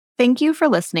Thank you for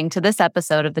listening to this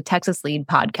episode of the Texas Lead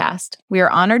podcast. We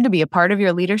are honored to be a part of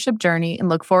your leadership journey and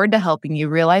look forward to helping you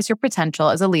realize your potential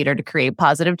as a leader to create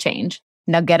positive change.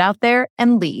 Now get out there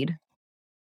and lead.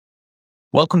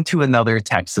 Welcome to another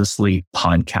Texas Lead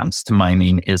podcast. My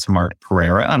name is Mark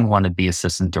Pereira. I'm one of the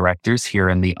assistant directors here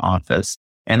in the office,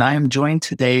 and I am joined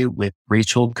today with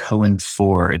Rachel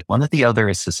Cohen-Ford, one of the other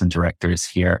assistant directors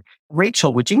here.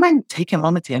 Rachel, would you mind taking a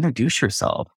moment to introduce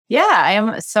yourself? Yeah, I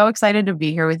am so excited to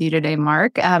be here with you today,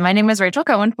 Mark. My name is Rachel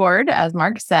Cohen-Ford, as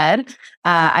Mark said.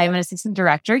 I am an assistant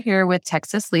director here with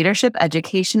Texas Leadership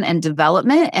Education and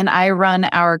Development, and I run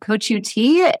our Coach UT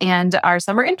and our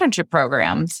summer internship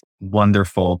programs.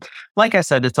 Wonderful. Like I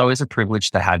said, it's always a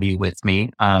privilege to have you with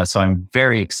me. So I'm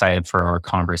very excited for our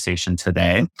conversation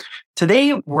today.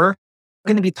 Today, we're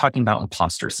going to be talking about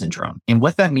imposter syndrome and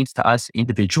what that means to us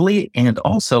individually, and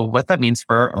also what that means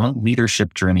for our own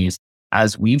leadership journeys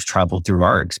as we've traveled through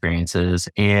our experiences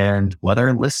and what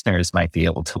our listeners might be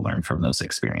able to learn from those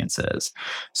experiences.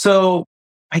 So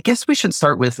I guess we should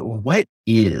start with, what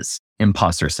is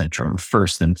imposter syndrome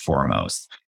first and foremost?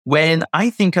 When I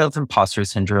think of imposter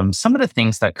syndrome, some of the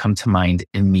things that come to mind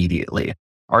immediately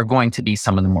are going to be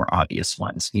some of the more obvious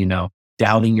ones,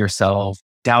 doubting yourself,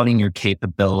 doubting your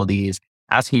capabilities,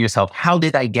 asking yourself, how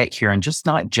did I get here? And just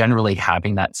not generally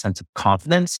having that sense of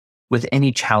confidence with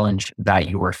any challenge that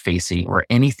you are facing or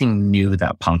anything new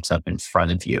that pops up in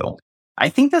front of you. I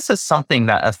think this is something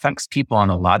that affects people on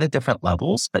a lot of different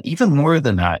levels, but even more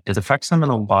than that, it affects them in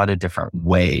a lot of different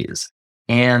ways.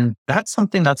 And that's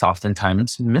something that's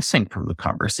oftentimes missing from the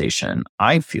conversation,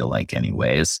 I feel like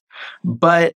anyways.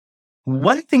 But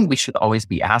one thing we should always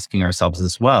be asking ourselves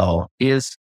as well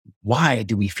is, why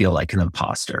do we feel like an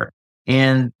imposter?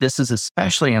 And this is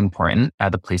especially important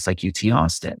at a place like UT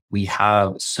Austin. We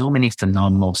have so many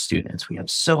phenomenal students. We have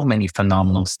so many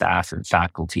phenomenal staff and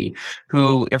faculty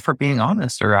who, if we're being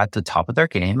honest, are at the top of their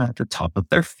game, at the top of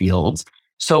their fields.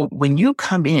 So when you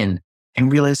come in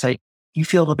and realize that you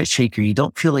feel a little bit shaky, you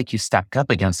don't feel like you stack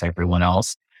up against everyone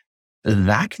else,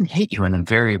 that can hit you in a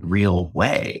very real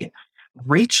way.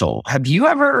 Rachel, have you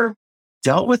ever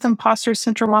dealt with imposter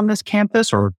syndrome on this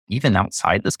campus or even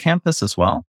outside this campus as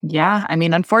well? Yeah,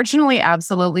 unfortunately,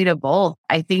 absolutely to both.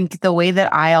 I think the way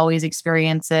that I always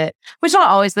experience it, which not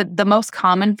always, the most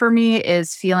common for me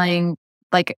is feeling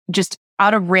like just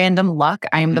out of random luck,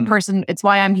 I am the person, it's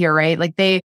why I'm here, right? Like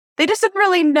they just didn't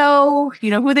really know,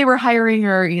 who they were hiring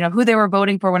or, who they were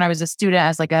voting for when I was a student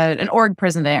as like an org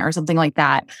president or something like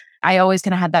that. I always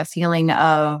kind of had that feeling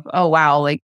of, oh, wow,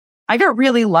 like I got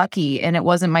really lucky and it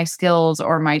wasn't my skills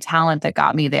or my talent that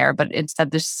got me there, but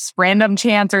instead this random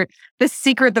chance or this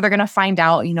secret that they're going to find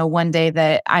out, one day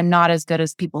that I'm not as good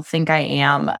as people think I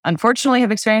am. Unfortunately,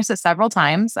 I've experienced it several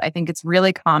times. I think it's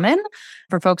really common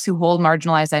for folks who hold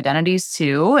marginalized identities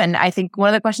too. And I think one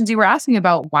of the questions you were asking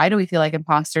about, why do we feel like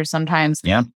imposters sometimes?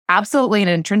 Yeah. Absolutely an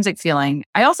intrinsic feeling.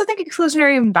 I also think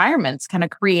exclusionary environments kind of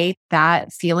create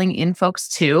that feeling in folks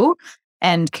too,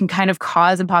 and can kind of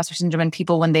cause imposter syndrome in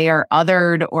people when they are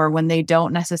othered or when they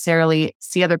don't necessarily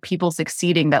see other people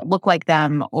succeeding that look like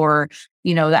them or,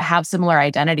 that have similar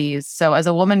identities. So as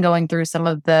a woman going through some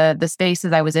of the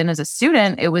spaces I was in as a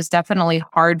student, it was definitely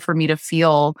hard for me to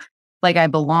feel like I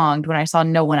belonged when I saw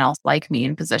no one else like me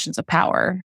in positions of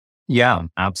power. Yeah,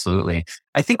 absolutely.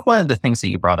 I think one of the things that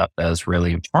you brought up that is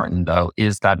really important, though,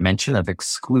 is that mention of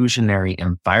exclusionary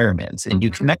environments. And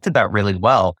you connected that really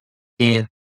well in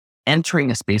entering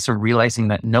a space of realizing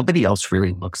that nobody else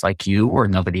really looks like you or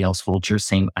nobody else holds your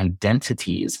same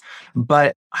identities.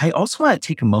 But I also want to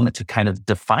take a moment to kind of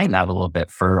define that a little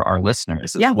bit for our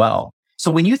listeners as well.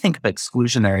 So when you think of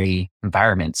exclusionary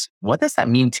environments, what does that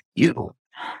mean to you?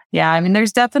 Yeah,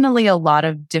 there's definitely a lot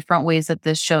of different ways that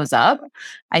this shows up.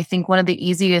 I think one of the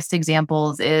easiest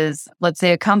examples is, let's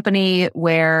say, a company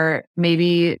where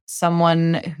maybe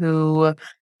someone who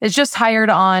is just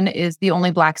hired on is the only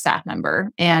Black staff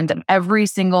member, and every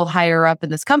single higher up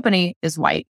in this company is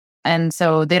white. And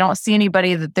so they don't see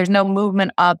anybody, that there's no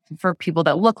movement up for people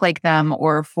that look like them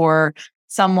or for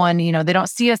someone, they don't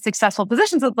see a successful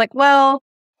position. So it's like, well,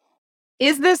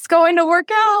 is this going to work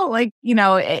out? Like,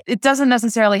 it doesn't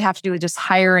necessarily have to do with just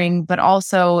hiring, but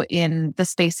also in the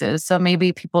spaces. So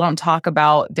maybe people don't talk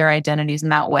about their identities in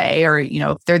that way, or,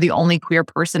 if they're the only queer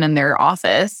person in their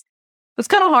office, it's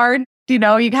kind of hard. You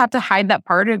have to hide that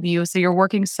part of you. So you're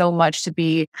working so much to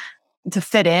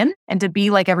fit in and to be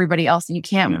like everybody else. And you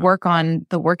can't work on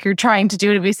the work you're trying to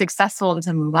do to be successful and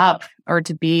to move up or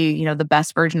to be, the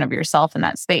best version of yourself in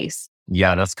that space.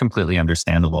 Yeah, that's completely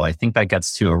understandable. I think that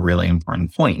gets to a really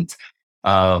important point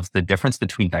of the difference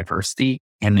between diversity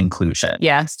and inclusion.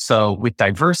 Yes. So with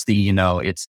diversity,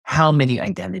 it's how many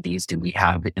identities do we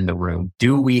have in the room?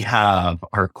 Do we have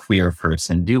our queer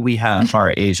person? Do we have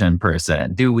our Asian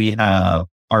person? Do we have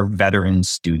our veteran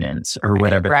students or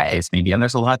whatever the Right. case may be? And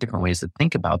there's a lot of different ways to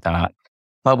think about that.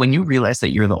 But when you realize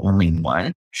that you're the only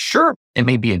one, sure, it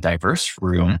may be a diverse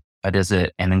room, but is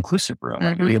it an inclusive room?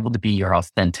 Are you able to be your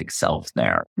authentic self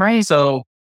there? Right. So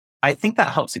I think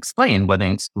that helps explain what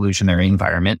an exclusionary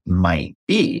environment might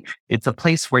be. It's a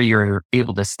place where you're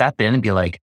able to step in and be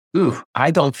like, ooh,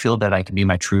 I don't feel that I can be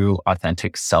my true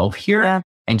authentic self here. Yeah.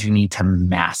 And you need to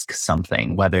mask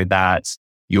something, whether that's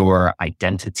your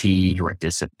identity, your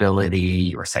disability,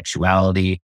 your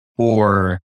sexuality,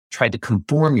 or try to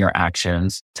conform your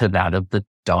actions to that of the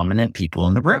dominant people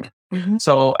in the room.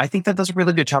 So I think that does a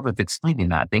really good job of explaining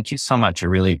that. Thank you so much. I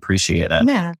really appreciate it.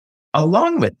 Yeah.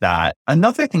 Along with that,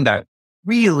 another thing that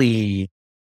really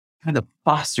kind of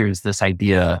fosters this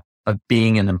idea of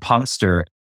being an imposter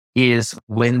is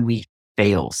when we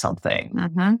fail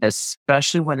something,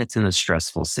 especially when it's in a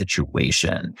stressful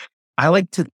situation. I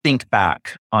like to think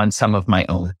back on some of my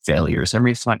own failures and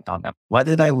reflect on them. What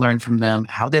did I learn from them?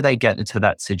 How did I get into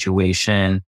that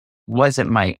situation? Was it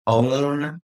my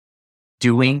own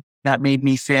doing that made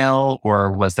me fail,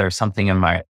 or was there something in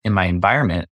my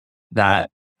environment that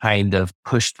kind of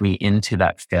pushed me into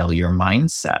that failure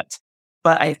mindset?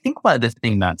 But I think one of the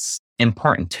things that's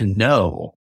important to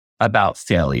know about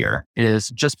failure is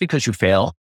just because you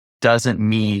fail doesn't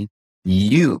mean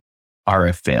you are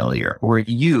a failure or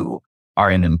you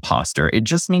are an imposter. It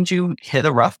just means you hit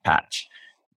a rough patch.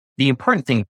 The important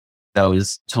thing, though,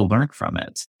 is to learn from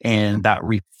it. And that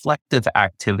reflective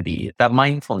activity, that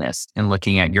mindfulness in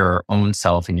looking at your own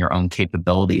self and your own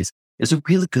capabilities is a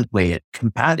really good way at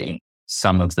combating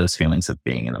some of those feelings of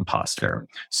being an imposter.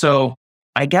 So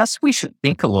I guess we should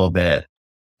think a little bit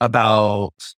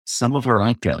about some of our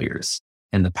own failures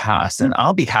in the past, and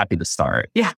I'll be happy to start.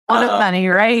 Yeah. What a funny,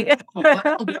 right?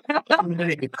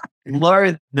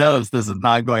 Lord knows this is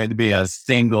not going to be the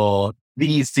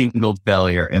single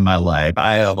failure in my life.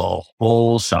 I have a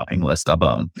whole shopping list of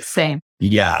them. Same.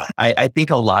 Yeah, I think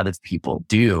a lot of people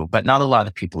do, but not a lot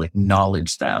of people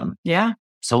acknowledge them. Yeah.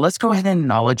 So let's go ahead and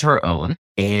acknowledge our own.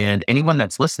 And anyone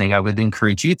that's listening, I would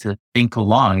encourage you to think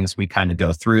along as we kind of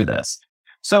go through this.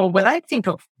 So when I think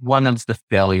of one of the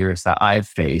failures that I've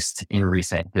faced in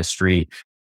recent history,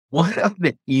 one of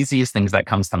the easiest things that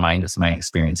comes to mind is my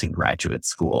experience in graduate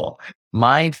school.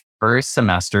 My first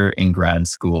semester in grad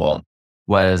school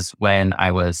was when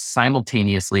I was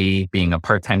simultaneously being a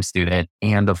part-time student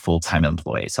and a full-time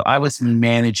employee. So I was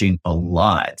managing a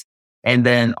lot. And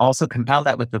then also compound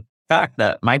that with the fact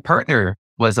that my partner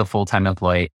was a full-time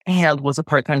employee and was a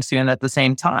part-time student at the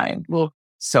same time. Well,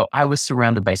 so I was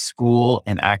surrounded by school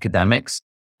and academics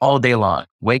all day long.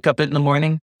 Wake up in the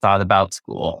morning, thought about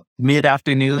school.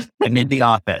 Mid-afternoon, I'm in the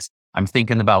office. I'm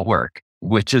thinking about work,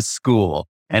 which is school.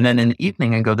 And then in the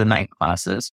evening, I go to night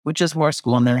classes, which is more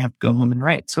school. And then I have to go home and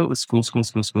write. So it was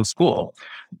school.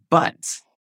 But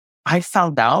I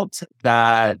found out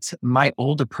that my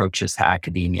old approaches to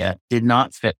academia did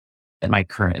not fit in my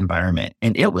current environment.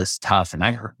 And it was tough. And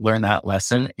I learned that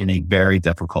lesson in a very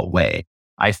difficult way.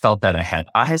 I felt that I had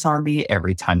eyes on me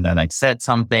every time that I said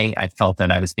something. I felt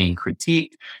that I was being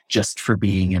critiqued just for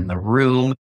being in the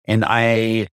room. And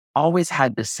I always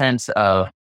had the sense of,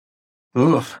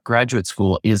 graduate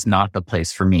school is not the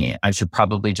place for me. I should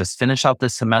probably just finish out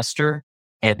this semester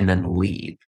and then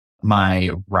leave.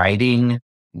 My writing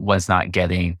was not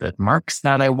getting the marks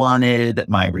that I wanted.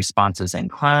 My responses in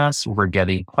class were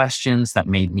getting questions that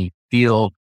made me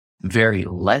feel very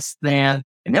less than.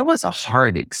 And it was a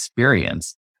hard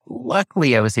experience.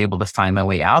 Luckily, I was able to find my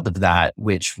way out of that,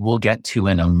 which we'll get to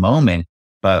in a moment.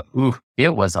 But it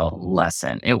was a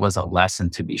lesson. It was a lesson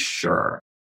to be sure.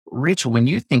 Rachel, when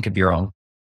you think of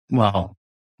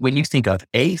when you think of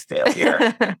a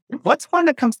failure, what's one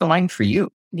that comes to mind for you?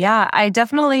 Yeah, I've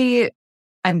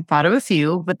thought of a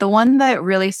few, but the one that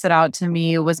really stood out to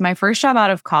me was my first job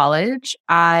out of college.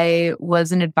 I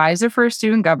was an advisor for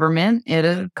student government at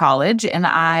a college, and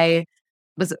I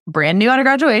was brand new out of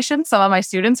graduation. Some of my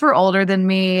students were older than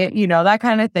me, that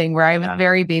kind of thing, where I was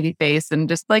very baby faced and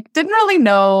just didn't really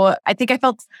know. I think I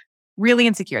felt really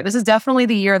insecure. This is definitely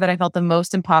the year that I felt the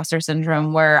most imposter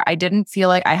syndrome, where I didn't feel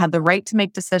like I had the right to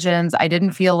make decisions. I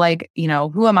didn't feel like,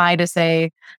 who am I to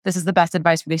say this is the best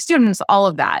advice for these students, all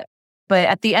of that. But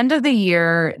at the end of the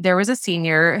year, there was a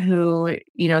senior who,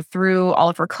 through all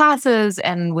of her classes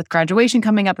and with graduation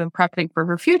coming up and prepping for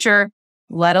her future,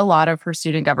 let a lot of her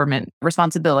student government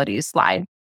responsibilities slide.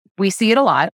 We see it a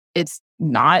lot. It's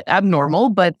not abnormal,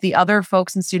 but the other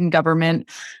folks in student government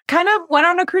kind of went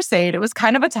on a crusade. It was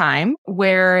kind of a time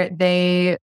where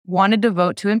they wanted to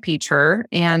vote to impeach her.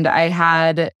 And I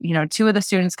had, two of the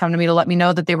students come to me to let me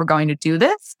know that they were going to do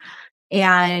this.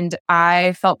 And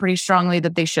I felt pretty strongly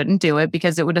that they shouldn't do it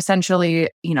because it would essentially,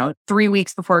 3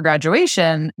 weeks before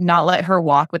graduation, not let her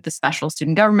walk with the special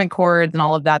student government cords and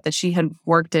all of that she had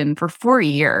worked in for 4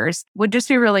 years would just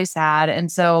be really sad.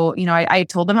 And so, I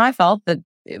told them how I felt, that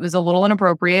it was a little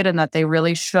inappropriate and that they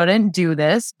really shouldn't do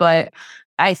this. But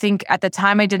I think at the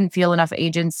time I didn't feel enough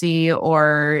agency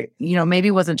or,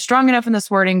 maybe wasn't strong enough in this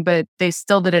wording, but they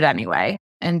still did it anyway.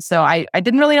 And so I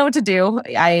didn't really know what to do.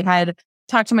 I had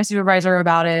talked to my supervisor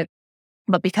about it,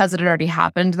 but because it had already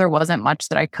happened, there wasn't much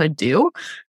that I could do.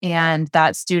 And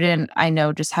that student I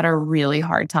know just had a really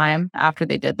hard time after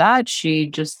they did that.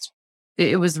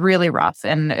 It was really rough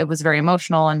and it was very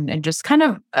emotional and just kind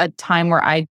of a time where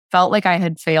I felt like I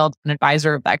had failed an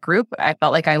advisor of that group. I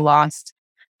felt like I lost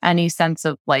any sense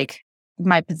of like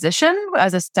my position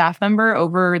as a staff member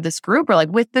over this group or like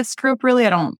with this group. Really, I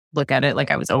don't look at it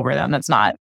like I was over them. That's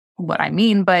not what I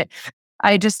mean, but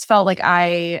I just felt like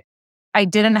I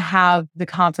didn't have the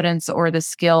confidence or the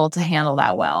skill to handle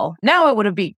that well. Now it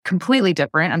would be completely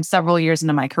different. I'm several years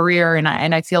into my career and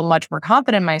I feel much more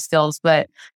confident in my skills. But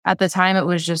at the time, it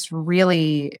was just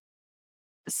really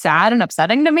sad and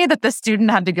upsetting to me that the student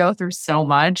had to go through so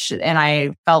much. And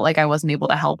I felt like I wasn't able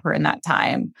to help her in that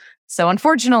time. So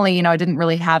unfortunately, I didn't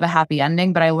really have a happy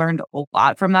ending, but I learned a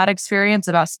lot from that experience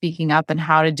about speaking up and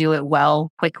how to do it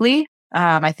well quickly.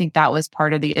 I think that was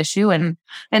part of the issue. And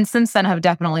since then have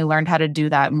definitely learned how to do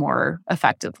that more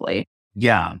effectively.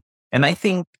 Yeah. And I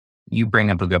think you bring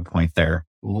up a good point there,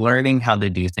 learning how to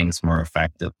do things more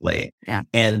effectively. Yeah.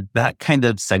 And that kind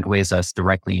of segues us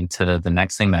directly into the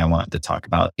next thing that I wanted to talk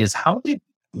about is how did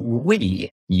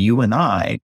you and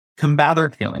I, combat our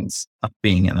feelings of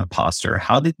being an imposter?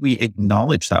 How did we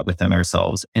acknowledge that within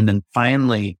ourselves and then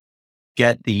finally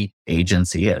get the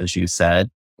agency, as you said,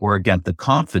 or get the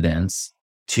confidence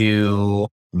to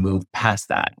move past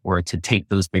that or to take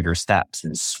those bigger steps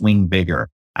and swing bigger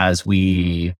as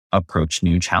we approach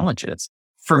new challenges?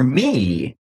 For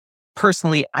me,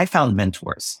 personally, I found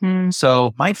mentors.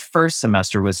 So my first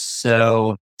semester was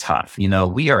so tough.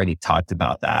 We already talked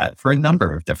about that for a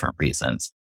number of different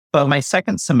reasons. But my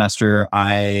second semester,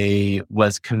 I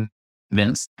was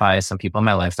convinced by some people in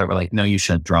my life that were like, no, you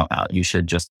shouldn't drop out. You should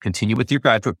just continue with your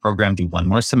graduate program, do one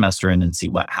more semester and then see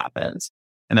what happens.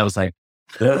 And I was like,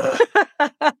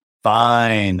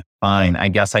 fine. I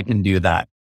guess I can do that.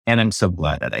 And I'm so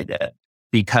glad that I did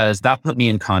because that put me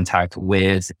in contact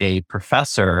with a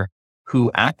professor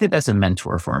who acted as a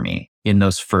mentor for me in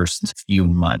those first few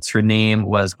months. Her name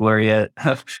was Gloria,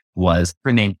 her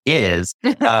name is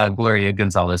Gloria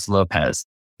Gonzalez Lopez.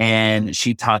 And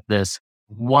she taught this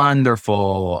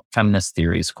wonderful feminist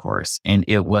theories course. And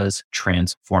it was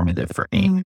transformative for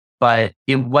me. But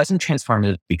it wasn't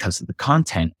transformative because of the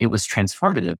content. It was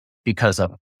transformative because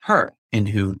of her and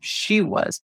who she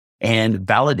was and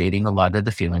validating a lot of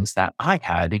the feelings that I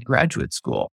had in graduate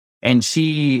school. And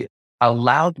she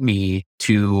allowed me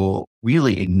to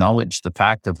really acknowledge the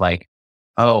fact of like,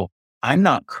 oh, I'm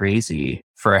not crazy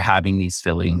for having these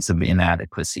feelings of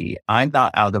inadequacy. I'm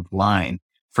not out of line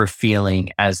for feeling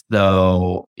as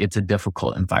though it's a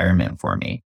difficult environment for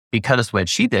me. Because what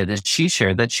she did is she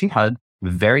shared that she had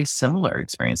very similar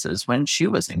experiences when she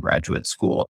was in graduate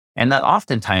school. And that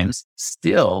oftentimes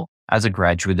still as a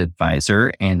graduate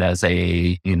advisor and as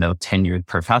a, tenured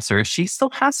professor, she still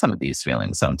has some of these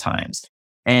feelings sometimes.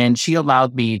 And she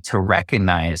allowed me to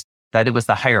recognize that it was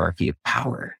the hierarchy of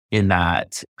power in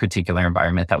that particular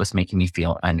environment that was making me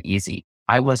feel uneasy.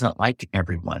 I wasn't like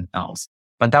everyone else,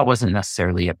 but that wasn't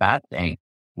necessarily a bad thing.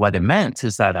 What it meant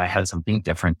is that I had something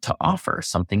different to offer,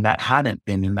 something that hadn't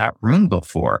been in that room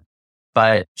before.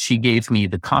 But she gave me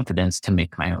the confidence to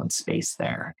make my own space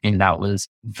there. And that was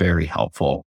very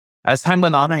helpful. As time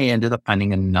went on, I ended up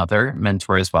finding another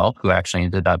mentor as well, who actually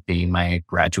ended up being my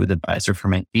graduate advisor for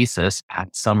my thesis,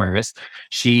 Pat Summers.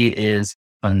 She is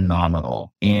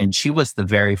phenomenal. And she was the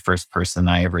very first person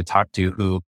I ever talked to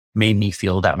who made me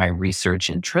feel that my research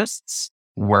interests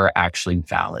were actually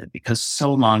valid. Because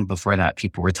so long before that,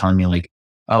 people were telling me like,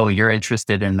 oh, you're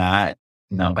interested in that.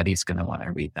 Nobody's going to want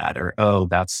to read that. Or, oh,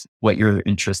 that's what you're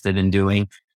interested in doing.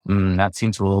 That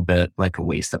seems a little bit like a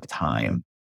waste of time.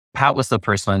 Pat was the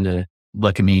first one to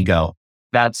look at me and go,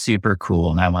 that's super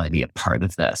cool. And I want to be a part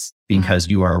of this because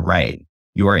you are right.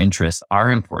 Your interests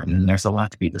are important and there's a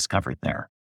lot to be discovered there.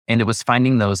 And it was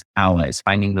finding those allies,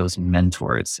 finding those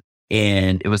mentors.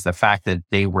 And it was the fact that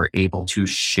they were able to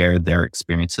share their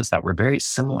experiences that were very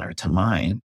similar to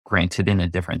mine, granted in a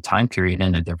different time period,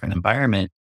 in a different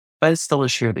environment, but it's still a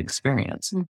shared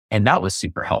experience. And that was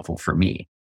super helpful for me.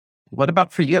 What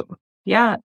about for you?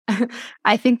 Yeah.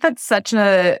 I think that's such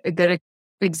a good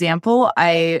example.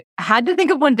 I had to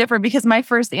think of one different because my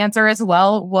first answer as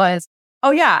well was,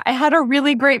 oh, yeah, I had a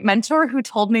really great mentor who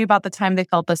told me about the time they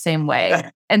felt the same way.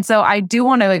 And so I do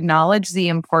want to acknowledge the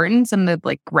importance and the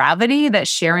like gravity that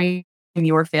sharing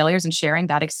your failures and sharing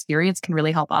that experience can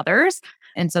really help others.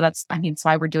 And so that's, I mean, it's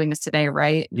why we're doing this today,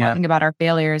 right? Yeah. Talking about our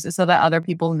failures is so that other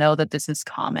people know that this is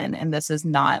common and this is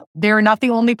not, they're not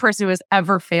the only person who has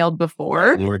ever failed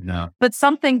before. Lord, no. But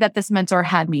something that this mentor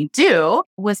had me do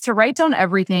was to write down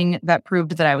everything that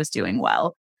proved that I was doing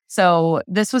well. So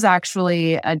this was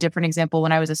actually a different example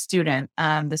when I was a student.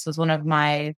 This was one of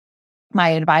my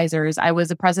advisors. I was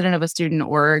the president of a student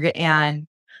org, and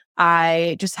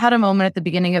I just had a moment at the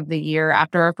beginning of the year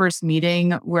after our first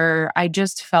meeting where I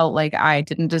just felt like I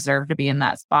didn't deserve to be in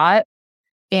that spot.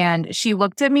 And she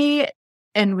looked at me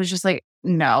and was just like,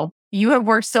 no, you have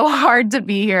worked so hard to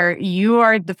be here. You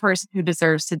are the person who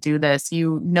deserves to do this.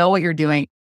 You know what you're doing.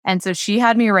 And so she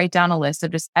had me write down a list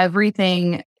of just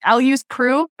everything. I'll use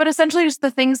proof, but essentially just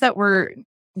the things that were,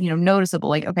 noticeable.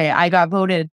 Like, okay, I got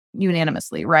voted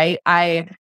unanimously, right?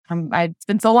 It's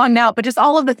been so long now, but just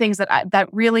all of the things that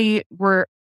really were,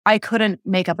 I couldn't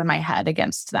make up in my head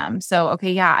against them. So,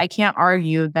 okay, yeah, I can't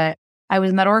argue that I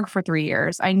was in that org for 3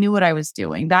 years. I knew what I was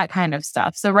doing, that kind of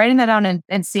stuff. So writing that down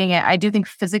and seeing it, I do think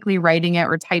physically writing it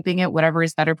or typing it, whatever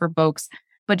is better for folks,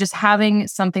 but just having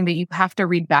something that you have to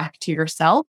read back to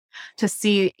yourself to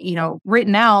see,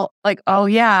 written out like, oh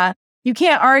yeah, you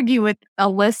can't argue with a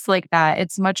list like that.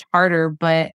 It's much harder.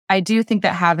 But I do think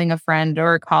that having a friend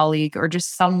or a colleague or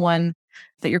just someone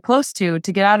that you're close to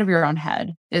get out of your own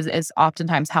head is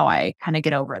oftentimes how I kind of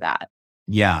get over that.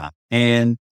 Yeah.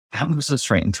 And that moves us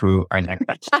straight into our next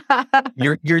question.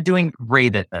 You're doing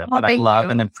great at it, but I love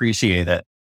and appreciate it.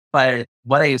 But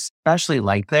what I especially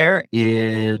like there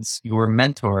is your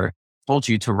mentor told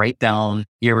you to write down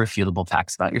irrefutable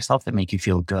facts about yourself that make you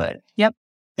feel good. Yep.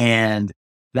 And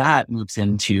that moves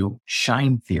into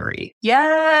shine theory.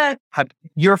 Yeah.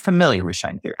 You're familiar with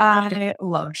shine theory. I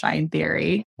love shine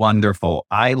theory. Wonderful.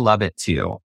 I love it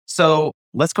too. So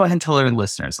let's go ahead and tell our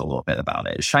listeners a little bit about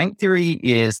it. Shine theory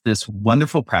is this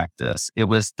wonderful practice. It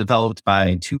was developed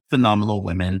by two phenomenal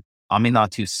women,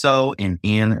 Aminatu So and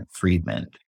Anne Friedman.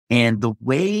 And the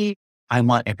way I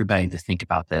want everybody to think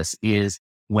about this is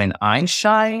when you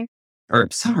shine,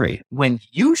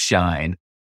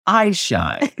 I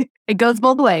shine. It goes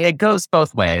both ways. It goes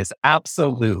both ways.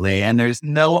 Absolutely. And there's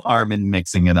no harm in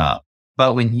mixing it up.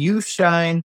 But when you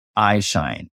shine, I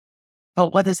shine.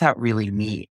 But what does that really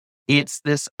mean? It's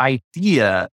this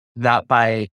idea that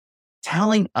by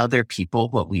telling other people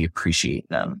what we appreciate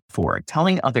them for,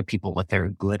 telling other people what they're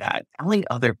good at, telling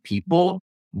other people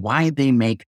why they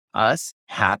make us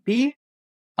happy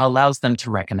allows them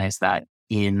to recognize that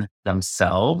in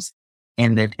themselves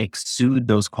and then exude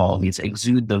those qualities,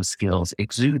 exude those skills,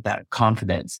 exude that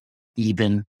confidence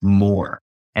even more.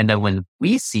 And then when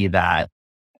we see that,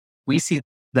 we see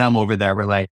them over there, we're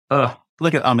like, oh,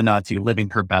 look at Aminatu living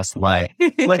her best life.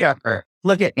 Look at her.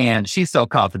 Look at Anne. She's so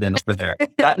confident over there.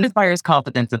 That inspires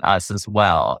confidence in us as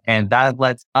well. And that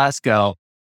lets us go,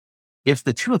 if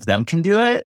the two of them can do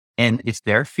it, and if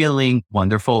they're feeling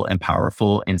wonderful and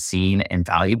powerful and seen and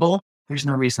valuable, there's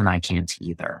no reason I can't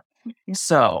either.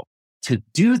 So to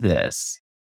do this,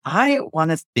 I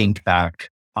want to think back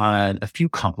on a few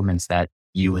compliments that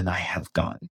you and I have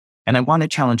gotten. And I want to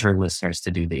challenge our listeners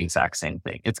to do the exact same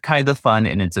thing. It's kind of fun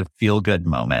and it's a feel-good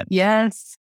moment.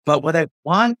 Yes. But what I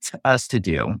want us to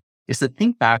do is to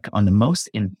think back on the most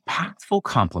impactful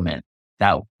compliment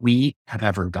that we have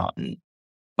ever gotten.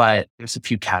 But there's a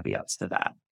few caveats to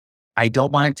that. I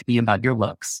don't want it to be about your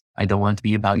looks. I don't want it to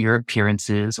be about your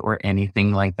appearances or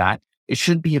anything like that. It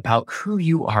should be about who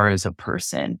you are as a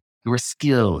person, your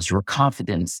skills, your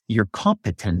confidence, your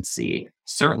competency.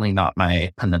 Certainly not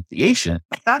my pronunciation.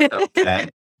 That's okay.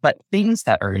 But things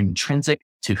that are intrinsic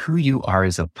to who you are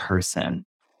as a person.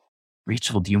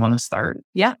 Rachel, do you want to start?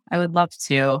 Yeah, I would love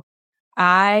to.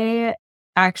 I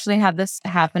actually had this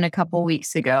happen a couple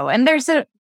weeks ago, and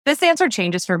this answer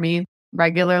changes for me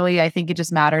regularly. I think it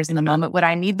just matters in the moment what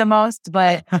I need the most.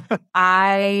 But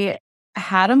I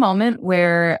had a moment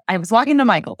where I was walking to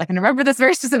Michael. I can remember this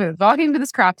very specifically. Walking to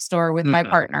this craft store with my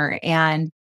partner,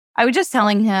 and I was just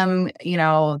telling him,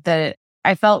 that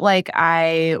I felt like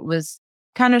I was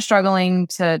kind of struggling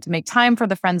to make time for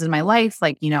the friends in my life.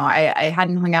 Like, I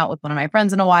hadn't hung out with one of my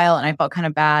friends in a while, and I felt kind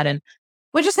of bad. And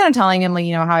was just kind of telling him, like,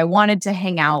 how I wanted to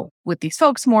hang out with these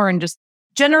folks more and just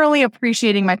generally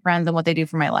appreciating my friends and what they do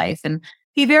for my life. And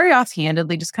he very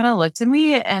offhandedly just kind of looked at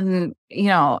me and,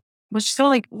 was just kind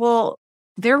of like, well,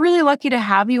 they're really lucky to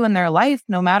have you in their life,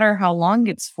 no matter how long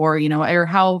it's for, or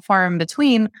how far in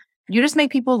between. You just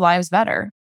make people's lives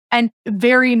better. And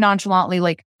very nonchalantly,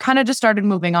 like, kind of just started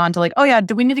moving on to like, oh yeah,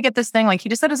 do we need to get this thing? Like, he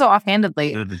just said it so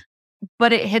offhandedly,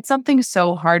 but it hit something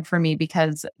so hard for me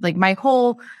because like my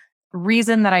whole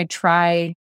reason that I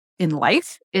try in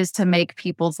life is to make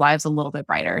people's lives a little bit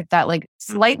brighter. That like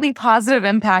slightly positive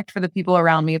impact for the people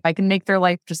around me. If I can make their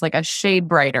life just like a shade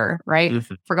brighter, right?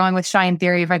 If we're going with shine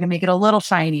theory, if I can make it a little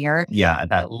shinier. Yeah,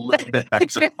 that little bit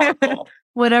extra.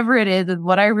 Whatever it is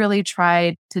what I really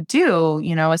try to do,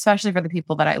 especially for the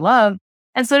people that I love.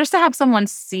 And so just to have someone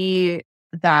see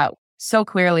that so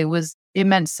clearly it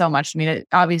meant so much to me. It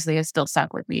obviously has still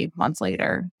stuck with me months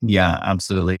later. Yeah,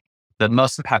 absolutely. The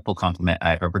most impactful compliment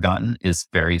I've ever gotten is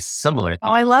very similar. Oh,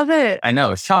 I love it. I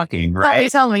know, it's shocking, right?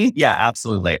 Tell me. Yeah,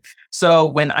 absolutely. So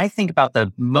when I think about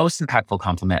the most impactful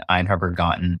compliment I've ever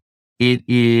gotten, it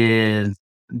is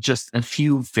just a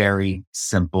few very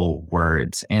simple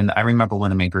words. And I remember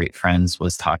one of my great friends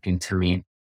was talking to me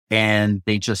and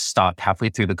they just stopped halfway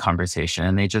through the conversation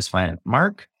and they just went,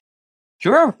 Mark,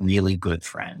 you're a really good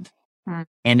friend.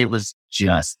 And it was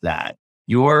just that.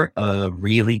 You're a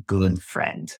really good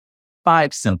friend.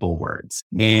 5 simple words.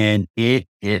 And it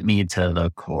hit me to the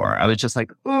core. I was just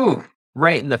like, ooh,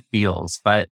 right in the feels,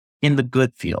 but in the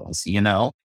good feels,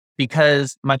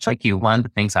 because much like you, one of the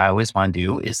things I always want to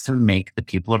do is to make the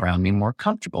people around me more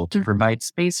comfortable, to provide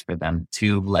space for them,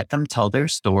 to let them tell their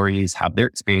stories, have their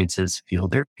experiences, feel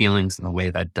their feelings in a way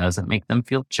that doesn't make them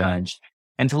feel judged,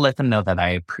 and to let them know that I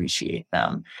appreciate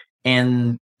them.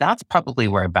 And that's probably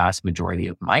where a vast majority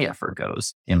of my effort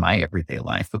goes in my everyday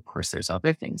life. Of course, there's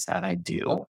other things that I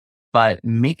do, but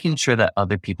making sure that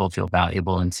other people feel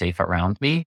valuable and safe around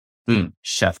me,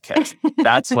 chef kiss.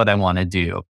 That's what I want to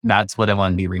do. That's what I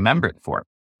want to be remembered for.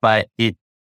 But it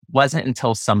wasn't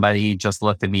until somebody just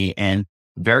looked at me and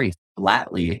very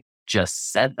flatly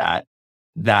just said that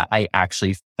I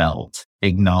actually felt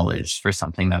acknowledged for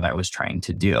something that I was trying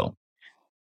to do.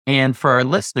 And for our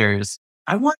listeners,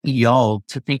 I want y'all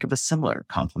to think of a similar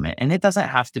compliment. And it doesn't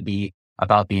have to be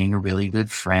about being a really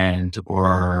good friend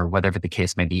or whatever the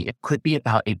case may be. It could be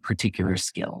about a particular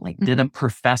skill. Like, did a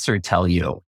professor tell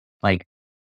you, like,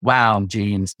 wow,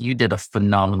 James, you did a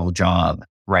phenomenal job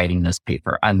writing this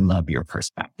paper. I love your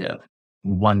perspective.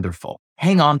 Wonderful.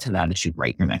 Hang on to that as you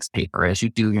write your next paper, as you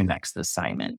do your next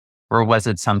assignment. Or was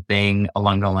it something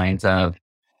along the lines of,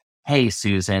 hey,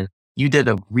 Susan, you did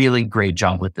a really great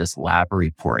job with this lab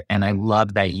report. And I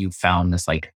love that you found this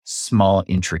like small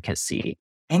intricacy.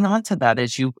 Hang on to that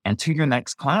as you enter your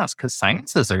next class, because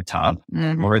sciences are tough.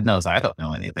 Lord knows I don't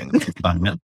know anything about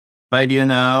it. But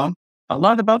a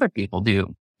lot of other people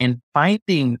do. And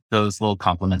finding those little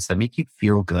compliments that make you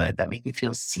feel good, that make you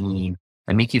feel seen,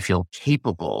 that make you feel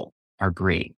capable are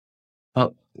great.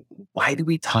 But why do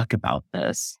we talk about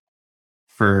this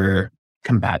for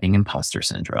combating imposter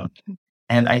syndrome?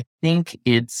 And I think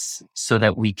it's so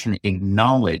that we can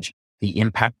acknowledge the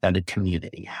impact that a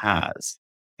community has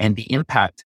and the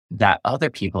impact that other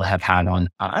people have had on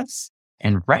us,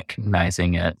 and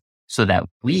recognizing it so that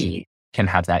we can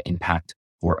have that impact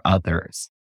for others.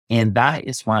 And that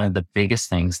is one of the biggest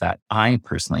things that I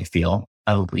personally feel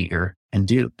a leader can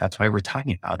do. That's why we're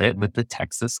talking about it with the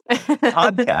Texas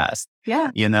podcast. Yeah.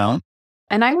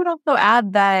 And I would also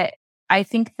add that I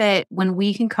think that when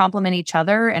we can compliment each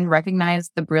other and recognize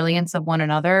the brilliance of one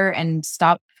another and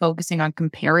stop focusing on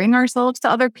comparing ourselves to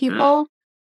other people,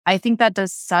 I think that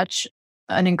does such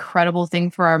an incredible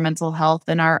thing for our mental health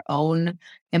and our own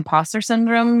imposter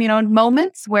syndrome,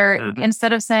 moments where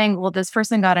instead of saying, well, this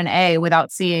person got an A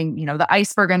without seeing, the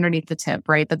iceberg underneath the tip,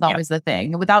 right? That's always the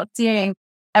thing. Without seeing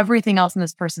everything else in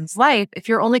this person's life, if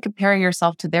you're only comparing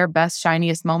yourself to their best,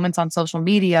 shiniest moments on social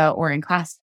media or in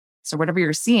class or whatever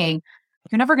you're seeing,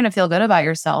 you're never going to feel good about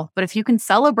yourself. But if you can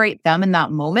celebrate them in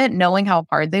that moment, knowing how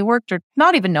hard they worked, or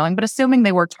not even knowing, but assuming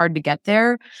they worked hard to get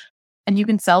there, and you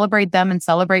can celebrate them and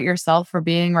celebrate yourself for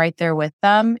being right there with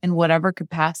them in whatever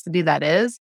capacity that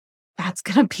is, that's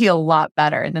going to be a lot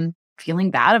better than feeling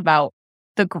bad about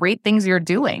the great things you're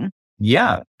doing.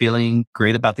 Yeah, feeling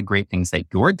great about the great things that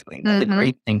you're doing, the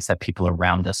great things that people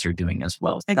around us are doing as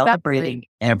well. Exactly. Celebrating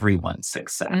everyone's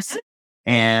success.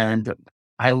 And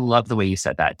I love the way you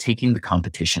said that, taking the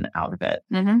competition out of it.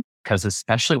 Because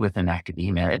especially within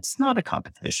academia, it's not a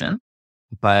competition,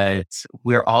 but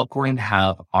we're all going to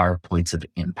have our points of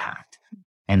impact.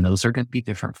 And those are going to be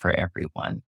different for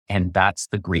everyone. And that's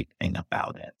the great thing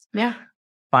about it. Yeah.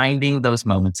 Finding those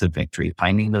moments of victory,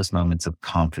 finding those moments of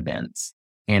confidence,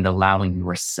 and allowing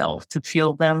yourself to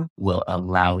feel them will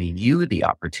allow you the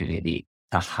opportunity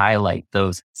to highlight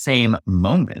those same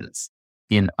moments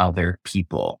in other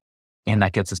people. And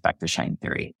that gets us back to shine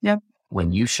theory. Yep.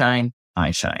 When you shine, I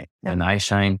shine. Yep. When I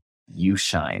shine, you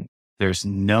shine. There's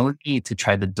no need to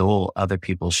try to dull other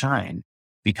people's shine,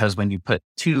 because when you put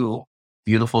two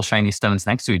beautiful shiny stones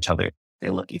next to each other, they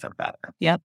look even better.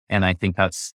 Yep. And I think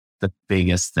that's the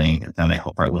biggest thing that I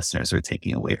hope our listeners are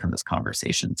taking away from this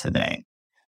conversation today.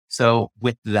 So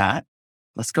with that,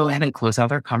 let's go ahead and close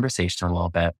out our conversation a little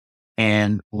bit,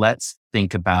 and let's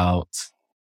think about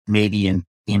maybe an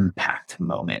impact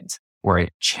moment or a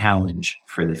challenge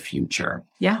for the future.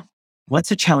 Yeah. What's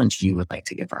a challenge you would like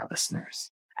to give our listeners?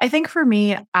 I think for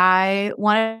me, I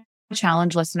want to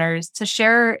challenge listeners to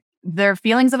share their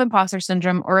feelings of imposter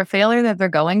syndrome or a failure that they're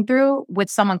going through with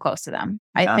someone close to them.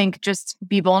 Yeah. I think just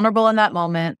be vulnerable in that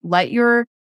moment. Let your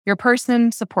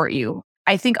person support you.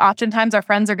 I think oftentimes our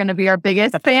friends are going to be our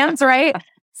biggest fans, right?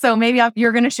 So maybe if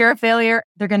you're going to share a failure,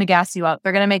 they're going to gas you up.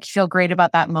 They're going to make you feel great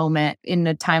about that moment in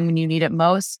a time when you need it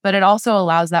most. But it also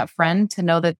allows that friend to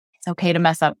know that it's okay to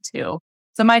mess up too.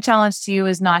 So my challenge to you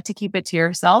is not to keep it to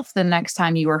yourself the next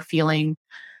time you are feeling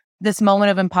this moment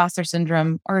of imposter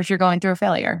syndrome, or if you're going through a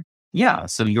failure. Yeah.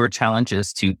 So your challenge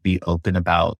is to be open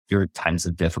about your times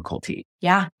of difficulty.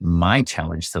 Yeah. My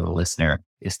challenge to the listener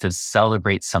is to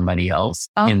celebrate somebody else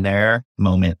in their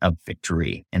moment of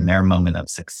victory, in their moment of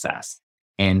success.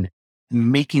 And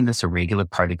making this a regular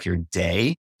part of your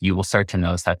day, you will start to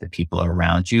notice that the people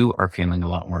around you are feeling a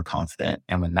lot more confident.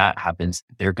 And when that happens,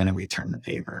 they're going to return the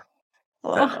favor.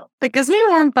 Oh, that gives me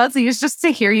warm fuzzies just to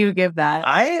hear you give that.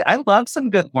 I love some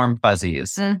good warm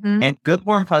fuzzies. Mm-hmm. And good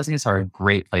warm fuzzies are a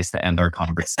great place to end our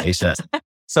conversation.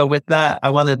 So with that, I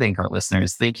want to thank our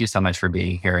listeners. Thank you so much for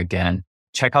being here again.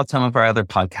 Check out some of our other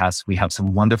podcasts. We have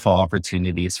some wonderful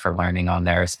opportunities for learning on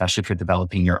there, especially for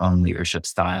developing your own leadership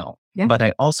style. Yeah. But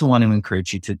I also want to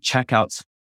encourage you to check out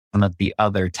some of the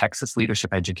other Texas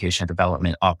leadership education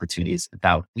development opportunities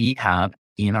that we have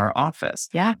in our office.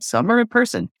 Yeah. Some are in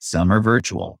person, some are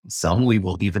virtual, some we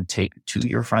will even take to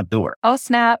your front door. Oh,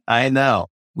 snap. I know.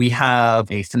 We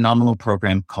have a phenomenal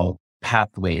program called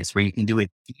Pathways, where you can do a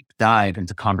deep dive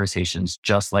into conversations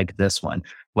just like this one,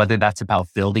 whether that's about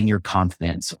building your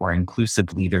confidence or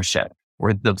inclusive leadership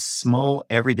or the small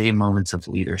everyday moments of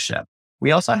leadership.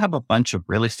 We also have a bunch of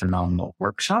really phenomenal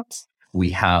workshops.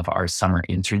 We have our summer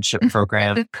internship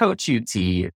program, Coach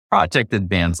UT, Project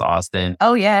Advance Austin.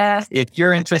 Oh, yeah. If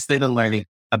you're interested in learning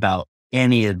about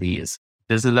any of these,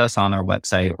 visit us on our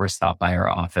website or stop by our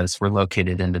office. We're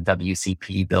located in the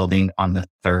WCP building on the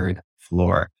 3rd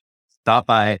floor. Stop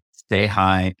by, say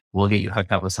hi. We'll get you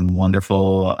hooked up with some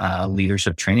wonderful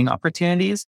leadership training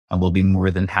opportunities, and we'll be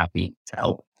more than happy to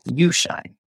help you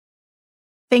shine.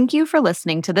 Thank you for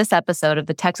listening to this episode of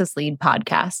the Texas Lead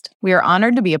Podcast. We are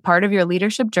honored to be a part of your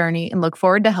leadership journey and look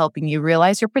forward to helping you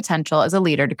realize your potential as a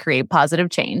leader to create positive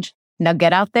change. Now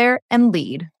get out there and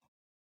lead.